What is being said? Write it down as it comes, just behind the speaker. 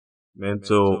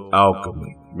Mental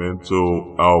alchemy.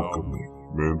 Mental alchemy.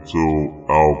 Mental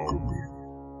alchemy.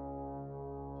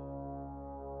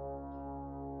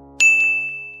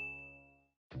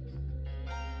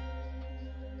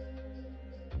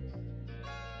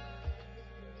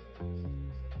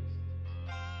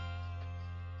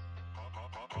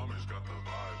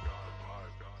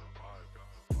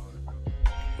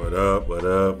 What up, what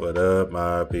up, what up,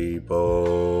 my people?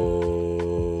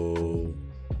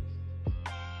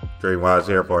 Dreamwise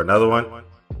here for another one.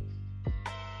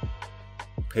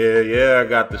 Hell yeah, I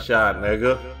got the shot,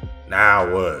 nigga.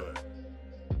 Now what?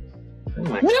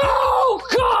 No,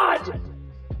 God!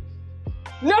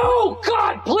 No,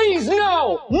 God, please,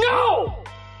 no! No!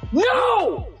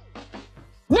 No!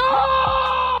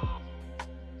 No!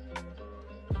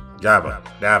 Jabba,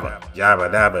 dabba,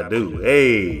 jabba, dabba, do.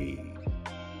 Hey!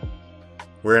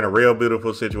 We're in a real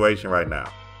beautiful situation right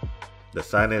now. The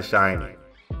sun is shining,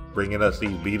 bringing us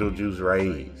these Beetlejuice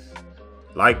rays.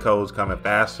 Light codes coming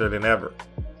faster than ever.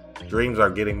 Dreams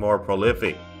are getting more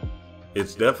prolific.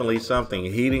 It's definitely something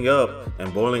heating up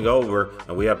and boiling over,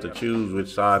 and we have to choose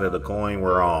which side of the coin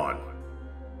we're on.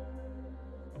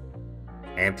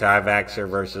 Anti-vaxxer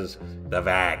versus the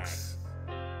vax.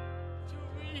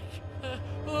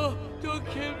 Oh, don't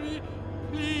kill me,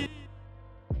 please.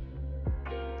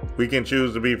 We can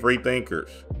choose to be free thinkers,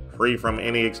 free from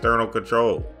any external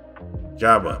control.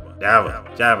 Jabba,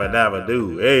 dabba, jabba, dabba,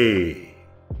 do, hey.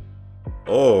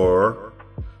 Or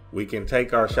we can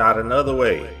take our shot another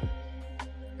way.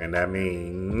 And that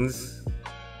means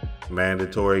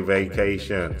mandatory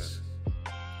vacations,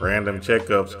 random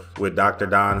checkups with Dr.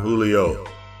 Don Julio,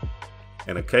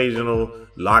 and occasional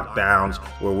lockdowns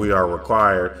where we are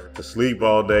required to sleep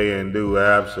all day and do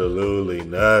absolutely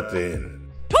nothing.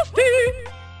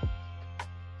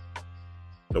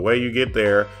 The way you get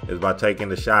there is by taking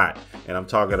the shot, and I'm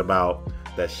talking about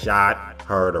the shot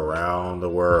heard around the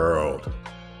world.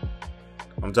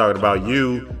 I'm talking about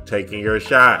you taking your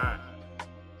shot.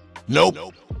 Nope.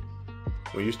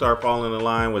 When you start falling in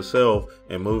line with self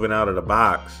and moving out of the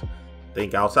box,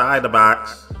 think outside the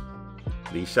box.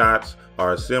 These shots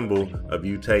are a symbol of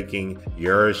you taking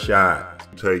your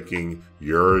shot. Taking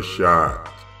your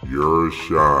shot. Your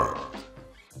shot.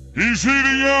 He's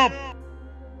heating up!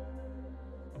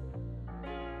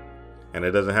 And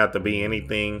it doesn't have to be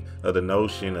anything of the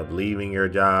notion of leaving your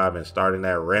job and starting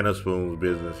that Renaissance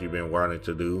business you've been wanting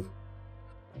to do.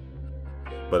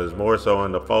 But it's more so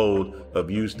in the fold of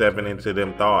you stepping into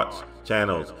them thoughts,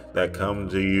 channels that come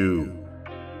to you.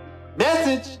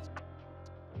 Message!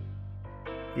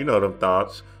 You know them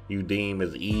thoughts you deem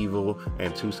as evil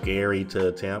and too scary to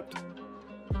attempt.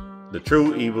 The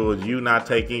true evil is you not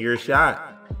taking your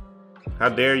shot. How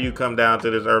dare you come down to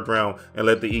this earth realm and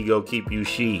let the ego keep you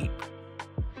sheep?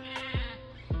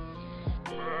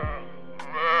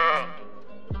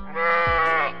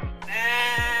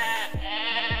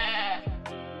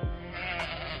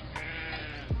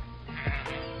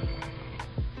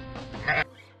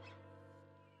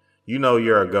 You know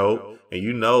you're a goat, and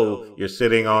you know you're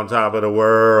sitting on top of the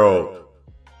world.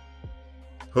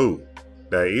 Who?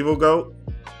 That evil goat?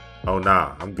 Oh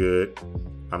nah, I'm good.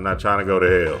 I'm not trying to go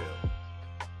to hell.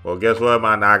 Well, guess what,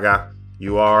 my naga?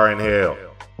 You are in hell.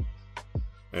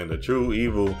 And the true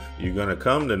evil you're gonna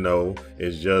come to know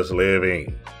is just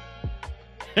living.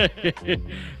 I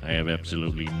have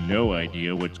absolutely no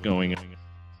idea what's going on.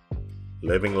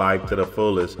 Living life to the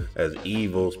fullest, as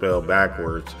evil spelled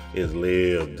backwards, is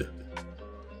lived.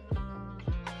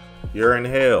 You're in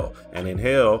hell, and in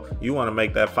hell, you want to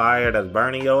make that fire that's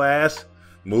burning your ass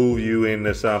move you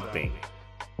into something.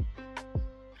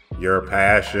 Your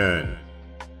passion.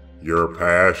 Your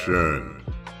passion.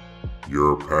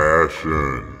 Your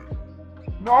passion.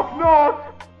 Knock,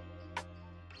 knock.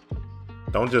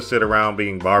 Don't just sit around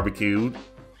being barbecued.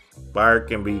 Fire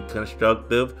can be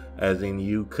constructive, as in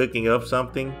you cooking up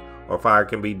something, or fire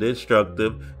can be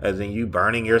destructive, as in you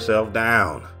burning yourself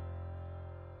down.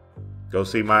 Go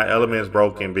see my Elements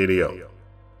Broken video.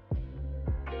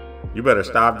 You better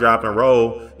stop, drop, and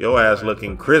roll. Your ass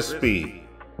looking crispy.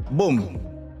 Boom.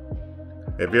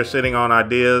 If you're sitting on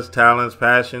ideas, talents,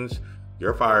 passions,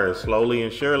 your fire is slowly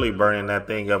and surely burning that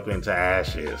thing up into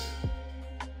ashes.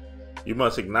 You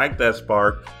must ignite that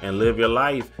spark and live your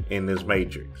life in this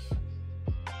matrix.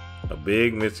 A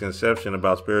big misconception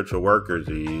about spiritual workers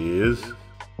is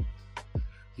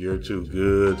you're too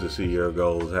good to see your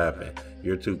goals happen.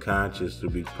 You're too conscious to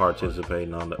be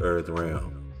participating on the earth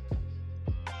realm.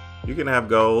 You can have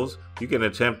goals. You can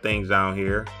attempt things down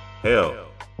here. Hell,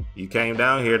 you came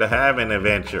down here to have an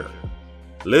adventure.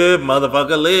 Live,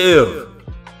 motherfucker, live.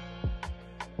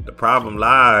 The problem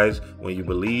lies when you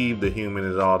believe the human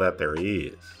is all that there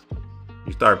is.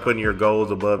 You start putting your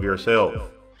goals above yourself.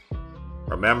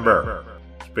 Remember,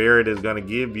 spirit is going to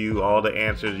give you all the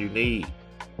answers you need.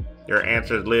 Your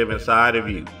answers live inside of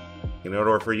you. In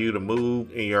order for you to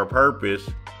move in your purpose,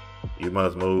 you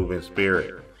must move in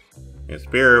spirit. And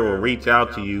spirit will reach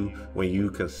out to you when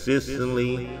you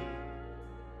consistently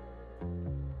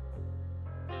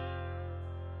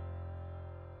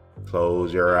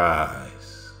close your eyes.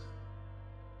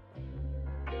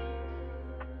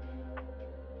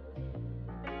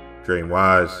 Dream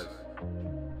wise.